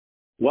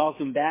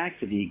Welcome back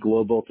to the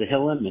Global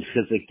Tehillim and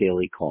Chizik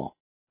Daily Call.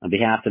 On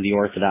behalf of the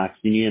Orthodox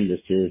Union, this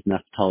is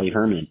Naftali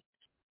Herman.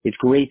 It's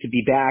great to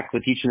be back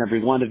with each and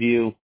every one of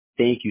you.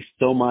 Thank you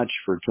so much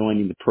for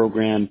joining the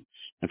program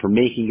and for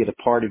making it a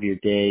part of your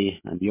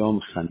day on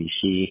Yom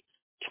Chamishi,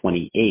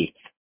 28th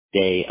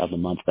day of the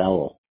month of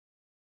Elul.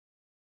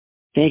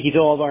 Thank you to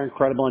all of our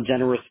incredible and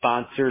generous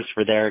sponsors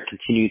for their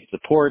continued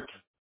support.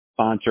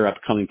 Sponsor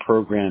upcoming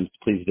programs,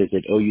 please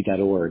visit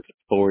ou.org/call.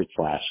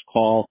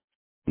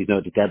 Please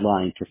note the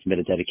deadline to submit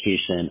a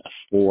dedication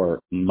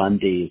for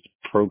Monday's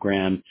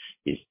program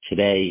is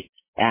today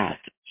at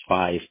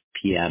 5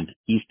 p.m.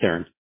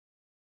 Eastern.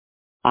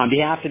 On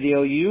behalf of the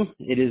OU,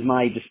 it is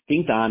my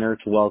distinct honor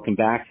to welcome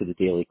back to the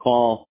Daily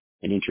Call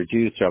and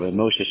introduce Rabbi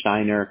Moshe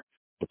Scheiner,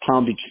 the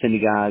Palm Beach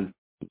Synagogue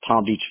in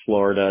Palm Beach,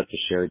 Florida, to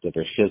share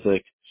Divrei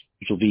Chizik,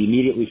 which will be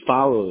immediately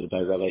followed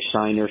by Rabbi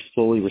Scheiner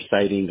slowly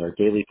reciting our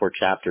daily 4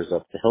 chapters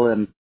of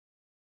Tehillim,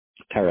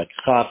 Perek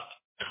Chaf,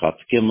 Chaf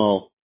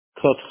Gimel,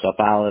 Kuf Chaf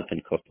Aleph,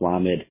 and Kuf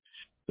Lamed.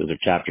 Those are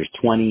chapters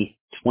 20,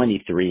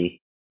 23,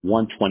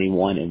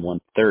 121, and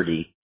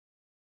 130.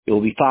 It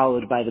will be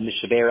followed by the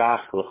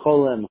Mishaberach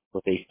L'cholim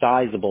with a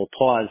sizable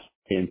pause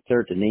to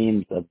insert the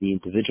names of the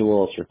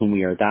individuals for whom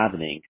we are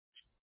davening,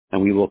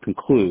 and we will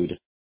conclude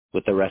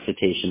with the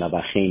recitation of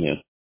Achenu.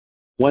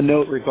 One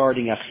note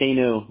regarding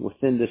Achenu,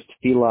 within this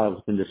tefillah,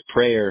 within this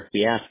prayer,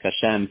 we ask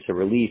Hashem to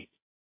release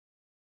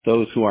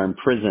those who are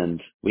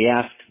imprisoned. We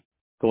ask,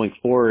 going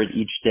forward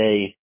each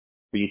day,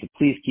 for you to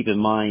please keep in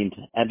mind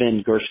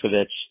Eben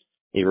Gershkovich,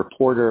 a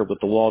reporter with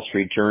the Wall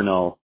Street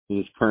Journal, who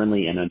is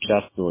currently and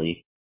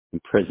unjustly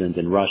imprisoned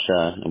in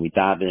Russia, and we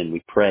daven,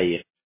 we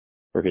pray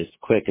for his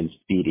quick and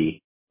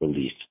speedy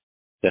release.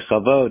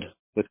 Bechavod,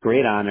 with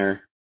great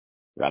honor,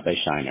 Rabbi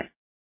Scheiner.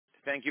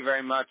 Thank you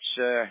very much,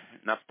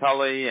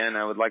 Naftali, and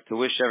I would like to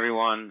wish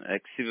everyone a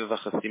Ksiva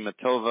v'chasima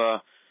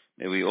tova.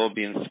 May we all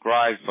be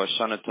inscribed for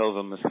Shana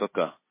Tova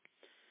Mesukah.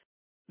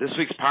 This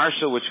week's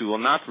parsha, which we will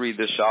not read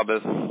this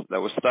Shabbos,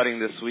 that we're studying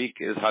this week,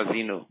 is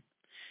Hazinu.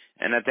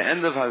 And at the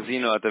end of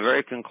Hazinu, at the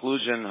very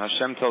conclusion,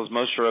 Hashem tells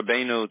Moshe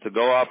Rabbeinu to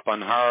go up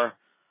on Har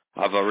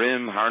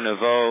Havarim, Har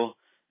Nevo,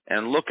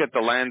 and look at the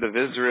land of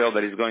Israel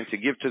that he's going to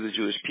give to the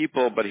Jewish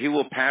people, but he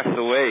will pass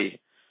away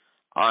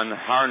on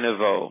Har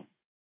Nevo.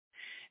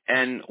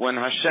 And when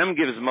Hashem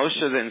gives Moshe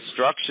the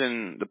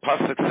instruction, the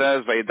pasuk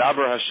says,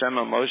 "Vayidaber Hashem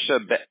a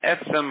Moshe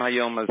be'etzem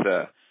hayom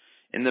hazeh,"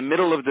 in the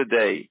middle of the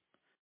day,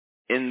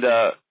 in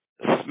the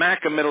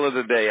smack middle of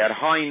the day, at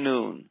high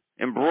noon,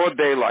 in broad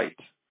daylight.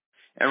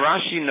 And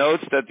Rashi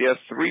notes that there are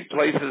 3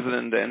 places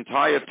in the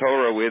entire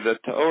Torah where the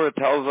Torah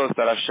tells us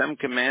that Hashem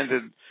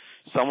commanded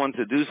someone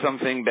to do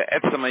something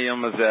be'etzem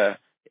hayom hazeh,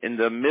 in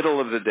the middle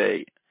of the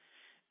day.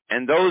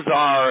 And those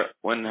are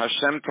when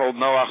Hashem told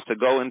Noach to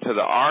go into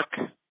the ark,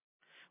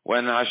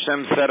 when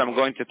Hashem said, I'm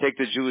going to take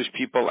the Jewish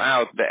people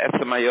out,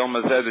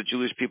 the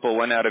Jewish people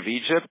went out of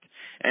Egypt.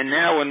 And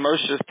now when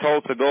Moshe is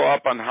told to go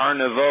up on Har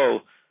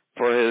Nevo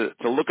to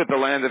look at the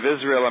land of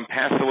Israel and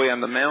pass away on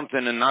the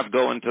mountain and not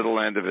go into the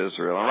land of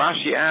Israel. And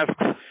Rashi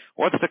asks,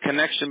 what's the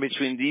connection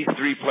between these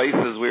 3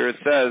 places where it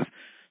says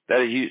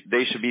that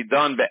they should be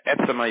done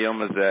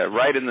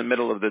right in the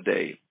middle of the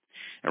day?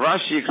 And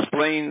Rashi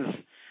explains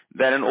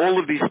that in all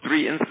of these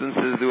 3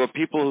 instances, there were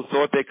people who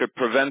thought they could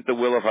prevent the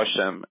will of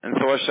Hashem. And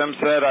so Hashem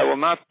said, I will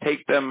not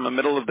take them in the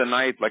middle of the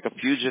night like a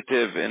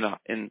fugitive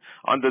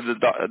under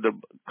the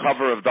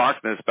cover of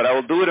darkness, but I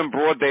will do it in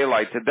broad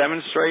daylight to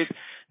demonstrate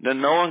that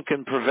no one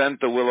can prevent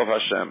the will of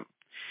Hashem.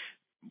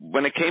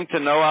 When it came to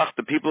Noach,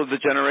 the people of the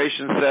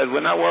generation said, we're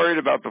not worried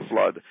about the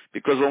flood,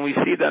 because when we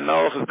see that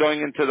Noach is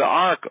going into the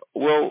ark,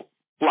 we'll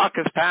block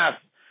his path.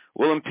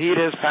 Will impede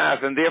his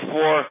path, and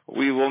therefore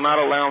we will not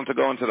allow him to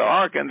go into the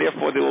ark, and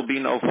therefore there will be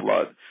no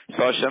flood.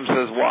 So Hashem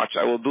says, watch,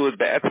 I will do it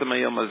be'etzem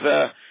hayom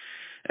hazeh,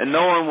 and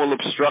no one will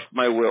obstruct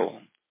my will.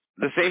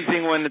 The same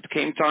thing when it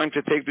came time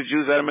to take the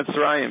Jews out of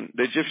Mitzrayim.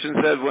 The Egyptians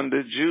said, when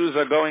the Jews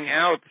are going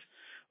out,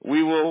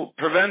 we will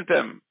prevent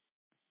them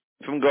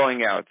from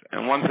going out.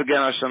 And once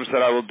again Hashem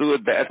said, I will do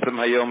it be'etzem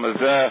hayom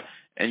hazeh,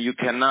 and you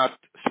cannot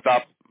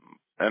stop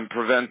and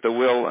prevent the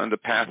will and the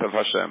path of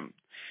Hashem.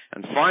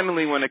 And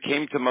finally, when it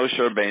came to Moshe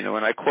Rabbeinu,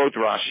 and I quote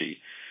Rashi,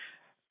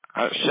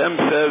 Hashem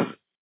says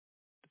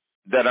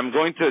that I'm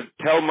going to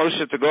tell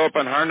Moshe to go up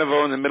on Har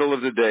Nevo in the middle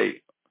of the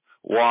day.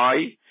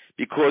 Why?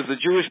 Because the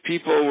Jewish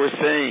people were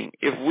saying,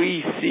 if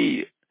we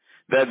see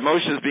that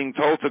Moshe is being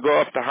told to go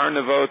up to Har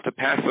Nevo to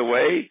pass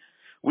away,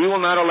 we will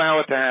not allow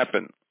it to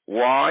happen.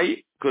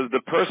 Why? Because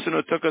the person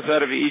who took us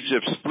out of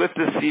Egypt split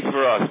the sea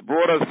for us,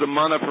 brought us the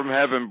manna from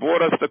heaven,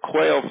 brought us the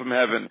quail from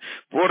heaven,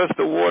 brought us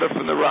the water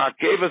from the rock,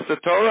 gave us the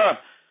Torah.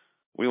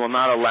 We will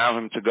not allow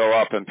him to go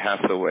up and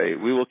pass away.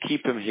 We will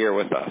keep him here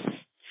with us.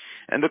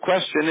 And the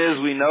question is,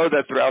 we know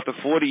that throughout the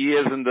 40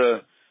 years in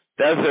the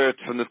desert,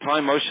 from the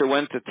time Moshe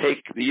went to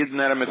take the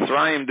Yidden out of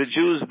Mitzrayim, the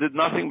Jews did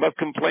nothing but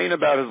complain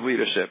about his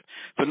leadership.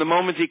 From the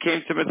moment he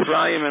came to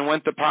Mitzrayim and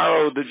went to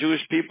Paro, the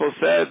Jewish people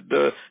said,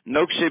 the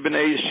Nokshe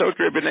B'nai,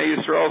 Shotrei B'nai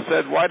Yisrael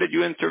said, why did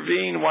you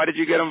intervene? Why did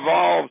you get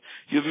involved?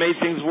 You've made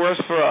things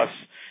worse for us.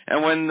 And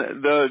when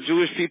the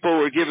Jewish people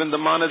were given the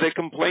manna, they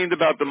complained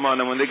about the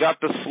manna. When they got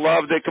the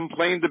slav, they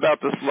complained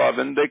about the slav,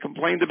 and they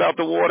complained about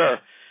the water.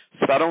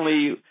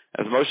 Suddenly,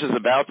 as Moshe is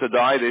about to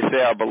die, they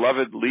say, our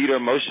beloved leader,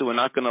 Moshe, we're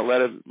not going to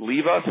let him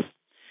leave us.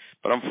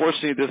 But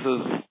unfortunately, this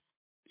is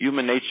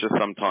human nature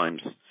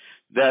sometimes,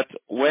 that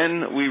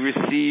when we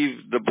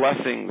receive the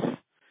blessings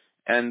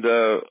and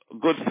the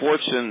good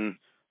fortune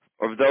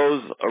of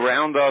those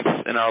around us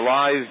in our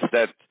lives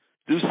that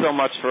do so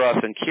much for us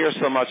and care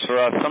so much for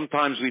us,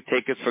 sometimes we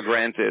take it for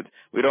granted.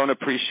 We don't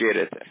appreciate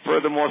it.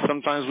 Furthermore,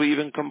 sometimes we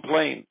even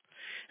complain.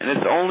 And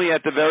it's only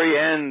at the very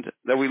end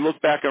that we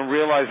look back and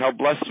realize how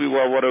blessed we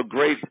were, what a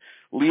great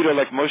leader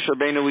like Moshe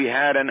Rabbeinu we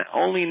had, and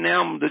only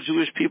now the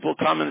Jewish people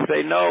come and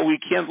say, no, we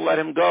can't let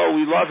him go.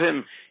 We love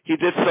him. He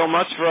did so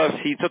much for us.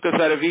 He took us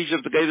out of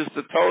Egypt, gave us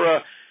the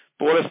Torah,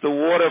 brought us the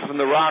water from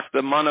the rock,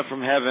 the manna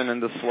from heaven,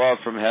 and the slav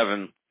from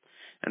heaven.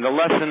 And the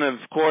lesson, of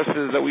course,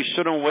 is that we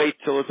shouldn't wait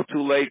till it's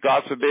too late,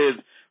 God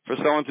forbid, for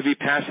someone to be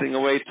passing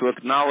away to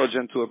acknowledge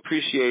and to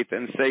appreciate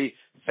and say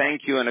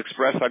thank you and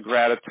express our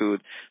gratitude.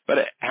 But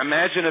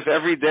imagine if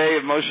every day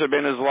of Moshe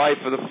Rabbeinu's life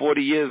for the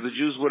 40 years, the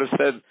Jews would have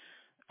said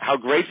how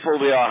grateful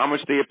they are, how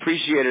much they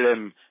appreciated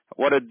him,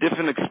 what a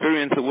different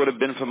experience it would have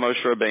been for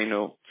Moshe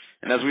Rabbeinu.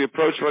 And as we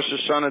approach Rosh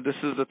Hashanah, this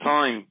is the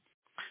time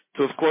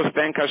to, of course,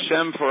 thank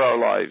Hashem for our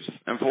lives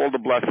and for all the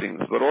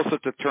blessings, but also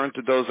to turn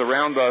to those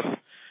around us,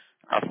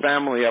 our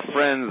family, our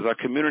friends, our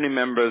community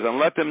members, and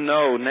let them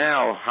know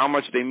now how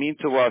much they mean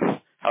to us,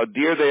 how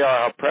dear they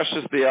are, how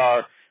precious they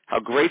are, how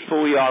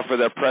grateful we are for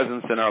their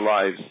presence in our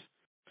lives.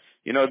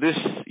 You know, this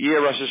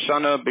year Rosh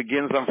Hashanah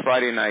begins on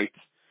Friday night.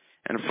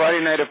 And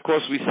Friday night, of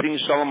course, we sing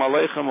Shalom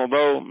Aleichem,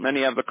 although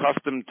many have the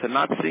custom to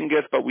not sing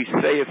it, but we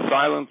say it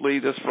silently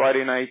this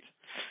Friday night.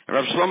 And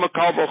Rav Shlomo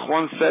Kalbach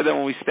once said that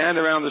when we stand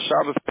around the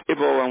Shabbos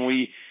table and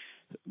we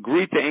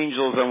greet the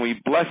angels and we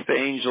bless the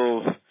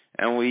angels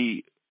and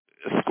we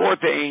escort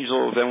the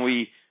angels and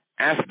we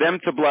ask them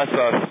to bless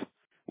us,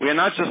 we are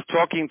not just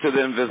talking to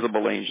the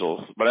invisible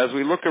angels, but as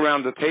we look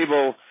around the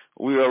table,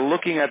 we are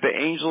looking at the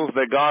angels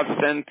that God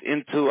sent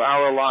into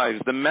our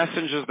lives, the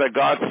messengers that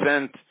God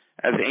sent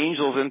as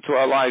angels into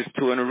our lives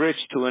to enrich,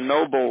 to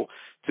ennoble,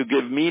 to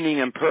give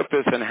meaning and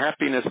purpose and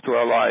happiness to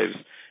our lives.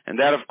 And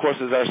that, of course,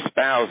 is our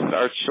spouse,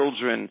 our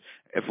children,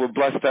 if we're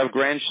blessed to have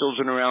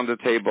grandchildren around the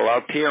table,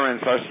 our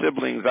parents, our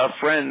siblings, our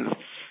friends.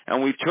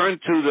 And we turn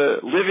to the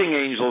living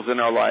angels in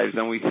our lives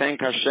and we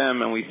thank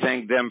Hashem and we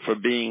thank them for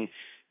being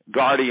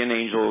guardian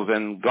angels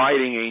and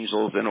guiding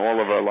angels in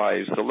all of our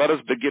lives. So let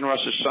us begin Rosh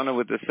Hashanah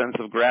with a sense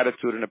of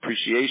gratitude and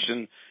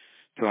appreciation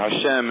to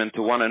Hashem and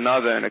to one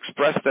another and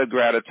express that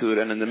gratitude,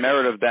 and in the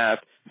merit of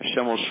that,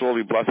 Hashem will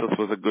surely bless us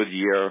with a good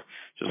year.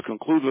 Just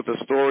conclude with the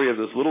story of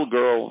this little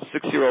girl,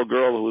 6-year-old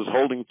girl who was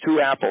holding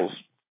 2 apples.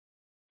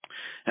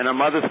 And her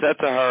mother said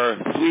to her,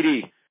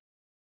 sweetie,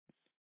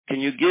 can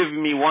you give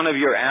me one of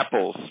your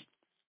apples?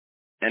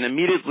 And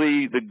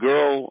immediately the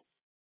girl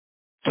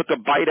took a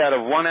bite out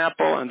of one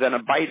apple and then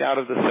a bite out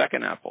of the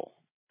second apple.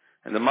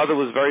 And the mother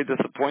was very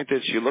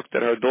disappointed. She looked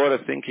at her daughter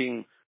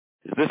thinking,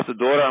 is this the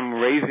daughter I'm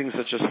raising,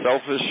 such a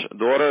selfish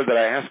daughter that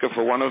I ask her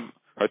for one of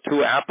her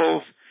 2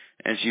 apples?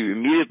 And she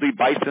immediately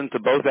bites into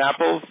both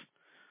apples.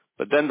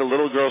 But then the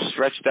little girl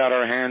stretched out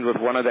her hand with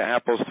one of the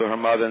apples to her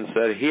mother and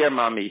said, here,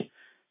 mommy,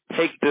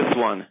 take this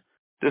one.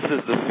 This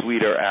is the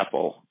sweeter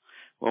apple.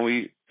 When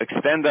we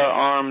extend our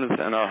arms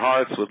and our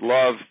hearts with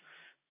love,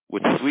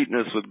 with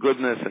sweetness, with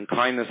goodness and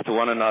kindness to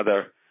one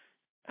another,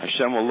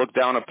 Hashem will look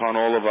down upon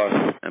all of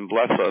us and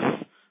bless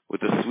us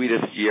with the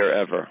sweetest year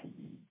ever.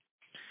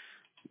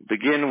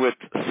 Begin with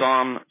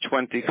Psalm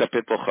 20,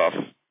 Kapitel Chaf.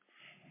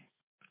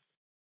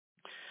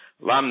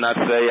 Lam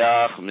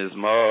Natseach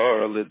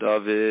Mizmor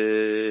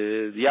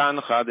LeDavid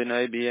Yancha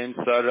Adonai B'Yem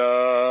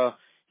Tzara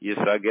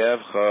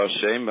Yisagevcha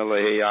Shem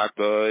Elei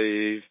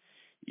Yaakov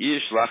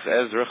Yishlach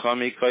Ezrecha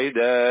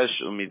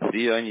Mikodesh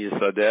Umitzion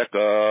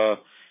Yisadeka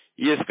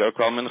Yiskar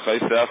Kol Min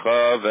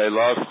Chaysecha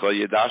Ve'elascha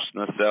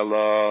Yidashna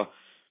Sela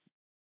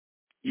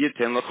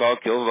Yitin Lecha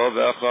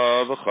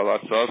Kilvovecha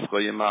V'chalatzascha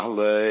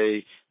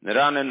Yimahlei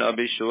Neranen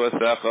Abishua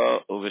Secha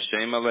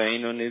Uveshem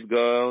Aleinu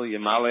Nidgol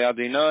Yimalei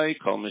Adonai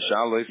Kol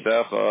Mishalei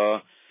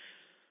Secha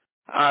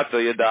Ato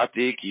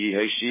Yadati Ki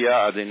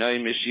Heshia Adonai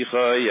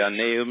Mishicha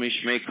Yaneu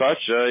Mishmei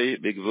Kachay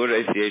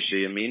Bigvurei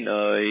Yeshe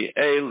Yaminoi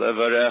El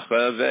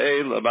Avarecha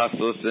Ve'el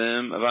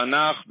Abasusim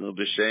Vanachnu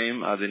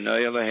B'Shem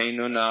Adonai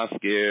Eloheinu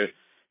Naskir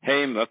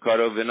Heim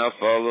Akarov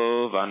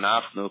V'Nafalo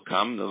Vanachnu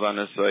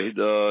Kamnu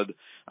V'Nasoidod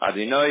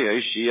Adonai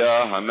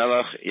Heshia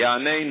Hamelach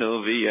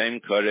Yaneinu V'Yem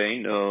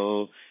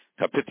Kareinu.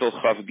 Kapitel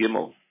Chav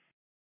Gimel.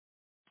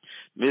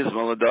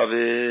 Mizmor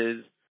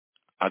David.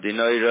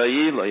 Adonai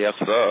Rai lo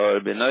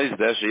yachzor b'nois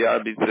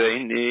deshiyar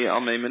b'tzeini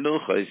amei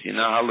menuchos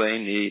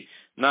yinahaleini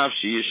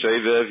nafshi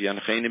yishovev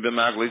yancheni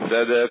b'magli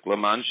tzedek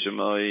l'man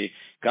shemoi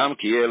kam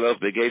ki eloch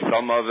b'geit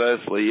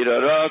salmaves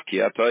l'yirara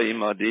ki ata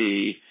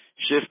imadi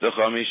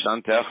shiftecha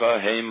mishantecha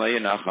heima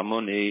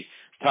yinachamuni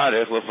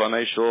tarech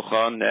l'fanei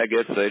shulchan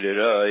neget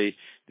tzeirai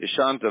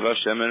Dishanta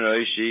v'Hashem en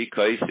roishi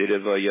kaisi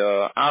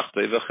revaya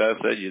achtei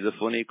v'chesed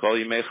yizafuni kol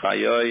yimei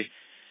chayoi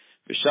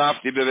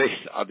V'shavti bebeis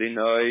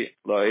Adinoi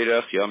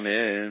lo'erech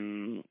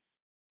yamim.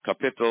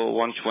 Kapitel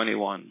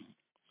 121.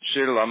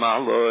 Shir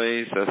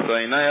lamaloi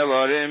sasaynai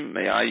alorim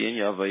me'ayin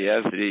yava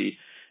Ezri.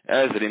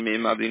 Ezri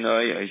mim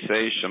Adinoi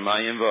Isei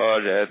Shemayim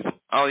v'aretz.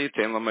 Al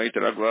yitain lamait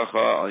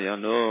raglacha al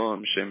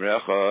yanum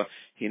shemrecha.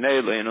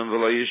 Hinei leinum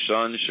v'lo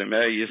yishon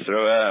shemei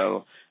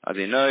Yisrael.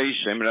 Adinoi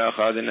shemrecha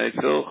Adinoi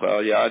tzilcha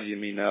al yad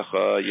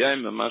yaminecha.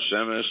 Yem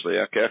mashemesh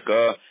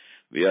le'yakecha.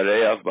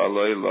 V'yareach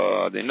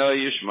ba'loila. Adinoi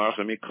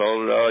yishmarcha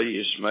mikol ra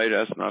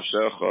yishmeires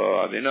nafshecha.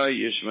 Adinoi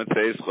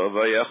yishmeteischa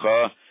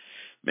v'yecha.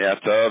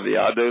 Me'ata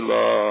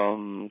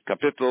v'yadolam.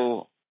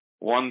 Kapitel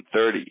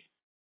 130.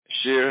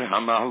 Shir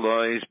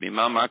hamahlois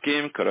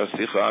bimamakim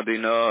karasicha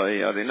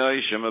Adinoi.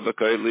 Adinoi shema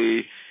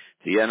b'koili.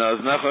 Tiyena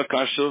aznecha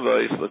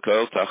kashuvois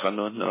l'kol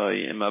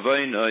tachanunoi.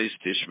 Imavoi nois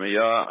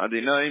tishmeya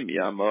Adinoi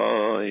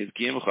miyamois.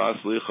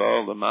 Kimcha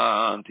slicha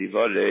l'man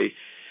tivarei.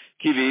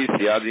 Kivis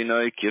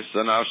Adinoi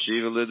kifsa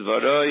nafshi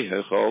v'lidvaroi.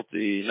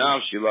 Hecholti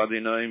nafshi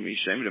l'Adinoi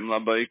mishemrim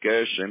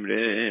laboiker.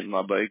 Shemrim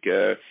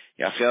laboiker.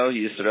 Yachel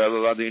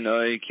Yisrael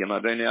Adinoi Kim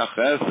Adonai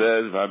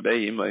Achesed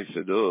V'arbei Imoi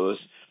Fedus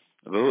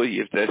V'hu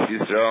Yiftes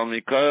Yisrael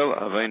Mikol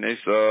Aveinei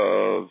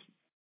Sov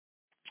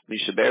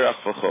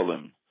Mishaberach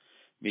V'cholim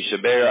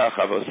Mishaberach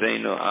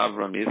Avoseinu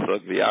Avram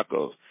Yitzchak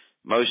V'Yakov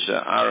Moshe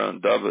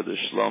Aaron David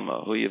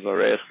Shlomo Hu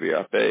Yivarech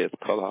V'Yapei Et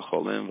Kol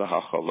HaCholim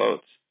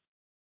V'HaCholot.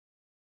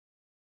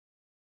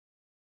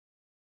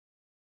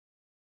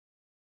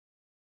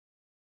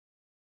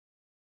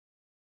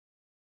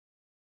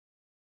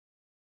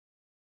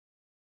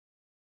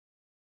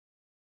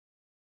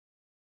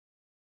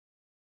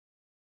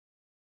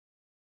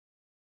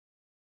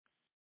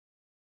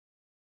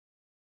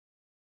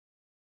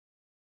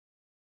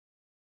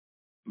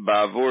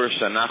 Ba'avur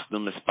shanachnu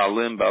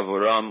mispalim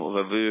ba'avuram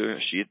uvavur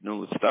shiyitnu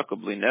l'tzedakah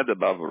b'li neder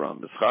ba'avuram.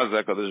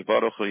 B'schazak HaKadosh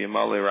Baruch Hu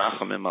yimalei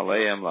rachamim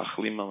aleim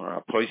lachlimim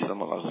la'apoisam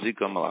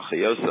la'achzikam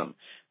la'achayosam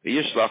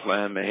v'yishlach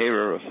lahem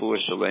mehera refuah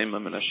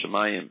shaleimah min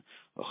hashamayim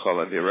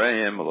l'chol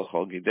avireim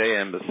l'chol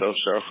gideim b'sof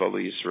sharcha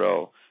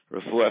l'Yisrael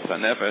refuah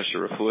hanefesh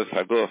refuah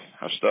haguf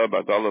hashtar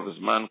b'agalav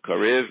zman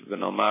kariv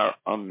v'nomar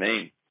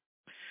amen.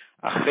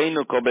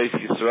 Achenu kol beis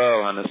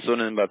Yisrael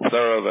hanasunim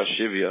batzara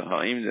v'ashivya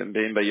ha'imdim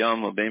bein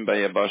bayam u'bein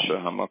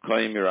bayabasha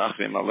hamakayim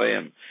yirachvim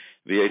aleim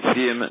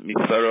v'yetziim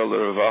mitzara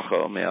l'revacha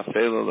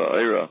u'me'afela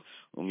l'oira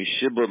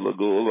u'mishibud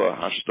l'geula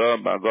hashtar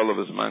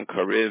ba'agolav zman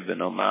kariv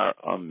v'nomar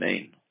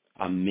amen.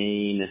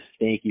 Amen.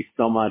 Thank you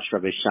so much,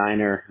 Rabbi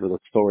Scheiner. We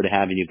look forward to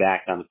having you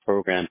back on the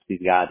program,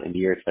 please God, and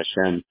Yirtzeh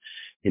Hashem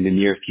in the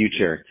near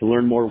future. To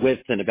learn more with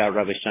and about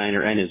Rabbi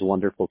Scheiner and his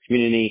wonderful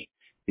community,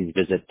 please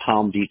visit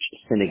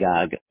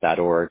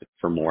palmbeachsynagogue.org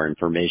for more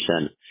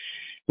information.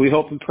 We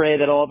hope and pray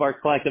that all of our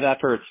collective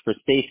efforts for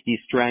safety,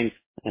 strength,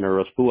 and a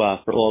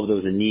refuah for all of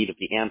those in need of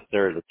the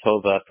answer, the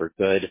tova for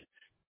good.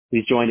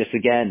 Please join us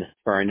again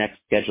for our next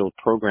scheduled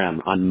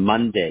program on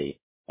Monday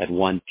at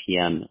 1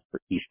 p.m. for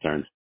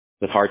Eastern.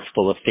 With hearts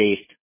full of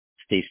faith,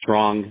 stay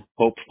strong,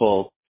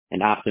 hopeful,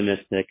 and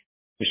optimistic.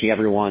 Wishing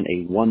everyone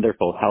a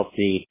wonderful,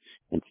 healthy,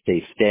 and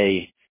safe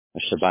day. A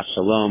Shabbat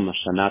Shalom, a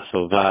Shana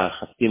Tova,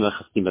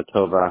 Chasima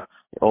Tova.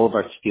 May all of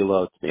our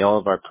tefillot, may all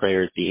of our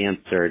prayers be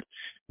answered,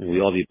 and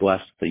we all be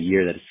blessed with a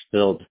year that is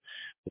filled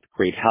with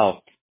great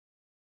health.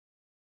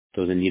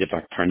 Those in need of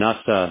our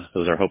parnasa,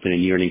 those are hoping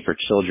and yearning for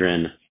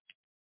children,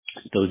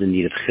 those in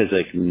need of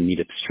chizuk, in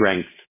need of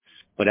strength,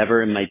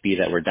 whatever it might be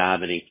that we're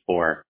davening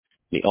for,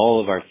 may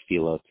all of our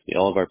tefillot, may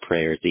all of our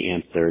prayers be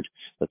answered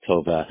with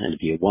tova, and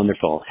be a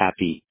wonderful,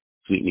 happy,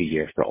 sweet new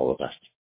year for all of us.